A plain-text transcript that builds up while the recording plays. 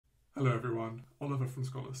Hello everyone, Oliver from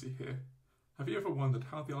Scholarcy here. Have you ever wondered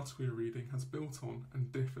how the article you're reading has built on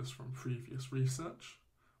and differs from previous research?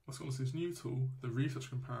 Well, Scholarcy's new tool, the Research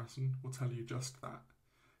Comparison, will tell you just that.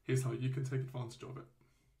 Here's how you can take advantage of it.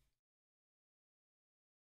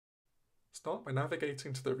 Start by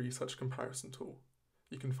navigating to the Research Comparison tool.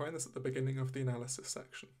 You can find this at the beginning of the Analysis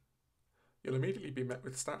section. You'll immediately be met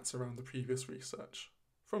with stats around the previous research.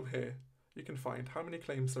 From here, you can find how many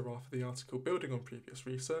claims there are for the article building on previous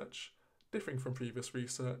research, differing from previous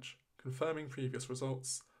research, confirming previous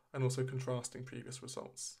results, and also contrasting previous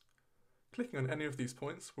results. Clicking on any of these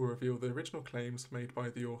points will reveal the original claims made by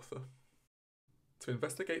the author. To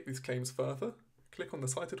investigate these claims further, click on the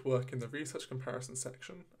cited work in the Research Comparison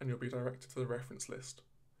section and you'll be directed to the reference list.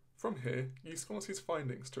 From here, use Scholarcy's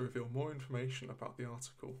findings to reveal more information about the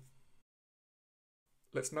article.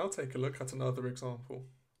 Let's now take a look at another example.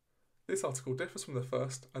 This article differs from the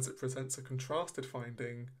first as it presents a contrasted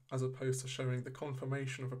finding as opposed to showing the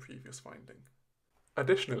confirmation of a previous finding.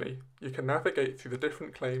 Additionally, you can navigate through the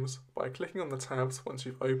different claims by clicking on the tabs once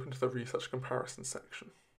you've opened the Research Comparison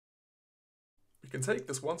section. We can take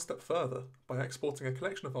this one step further by exporting a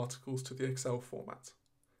collection of articles to the Excel format.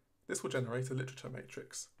 This will generate a literature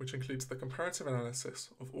matrix, which includes the comparative analysis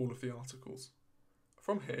of all of the articles.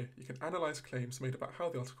 From here, you can analyse claims made about how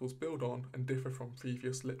the articles build on and differ from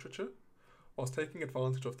previous literature, whilst taking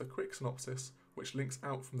advantage of the quick synopsis which links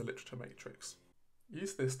out from the literature matrix.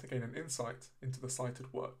 Use this to gain an insight into the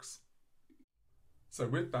cited works. So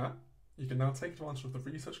with that, you can now take advantage of the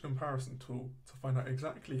Research Comparison tool to find out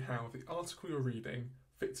exactly how the article you're reading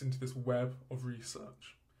fits into this web of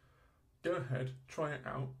research. Go ahead, try it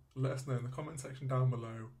out, let us know in the comment section down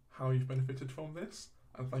below how you've benefited from this,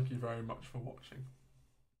 and thank you very much for watching.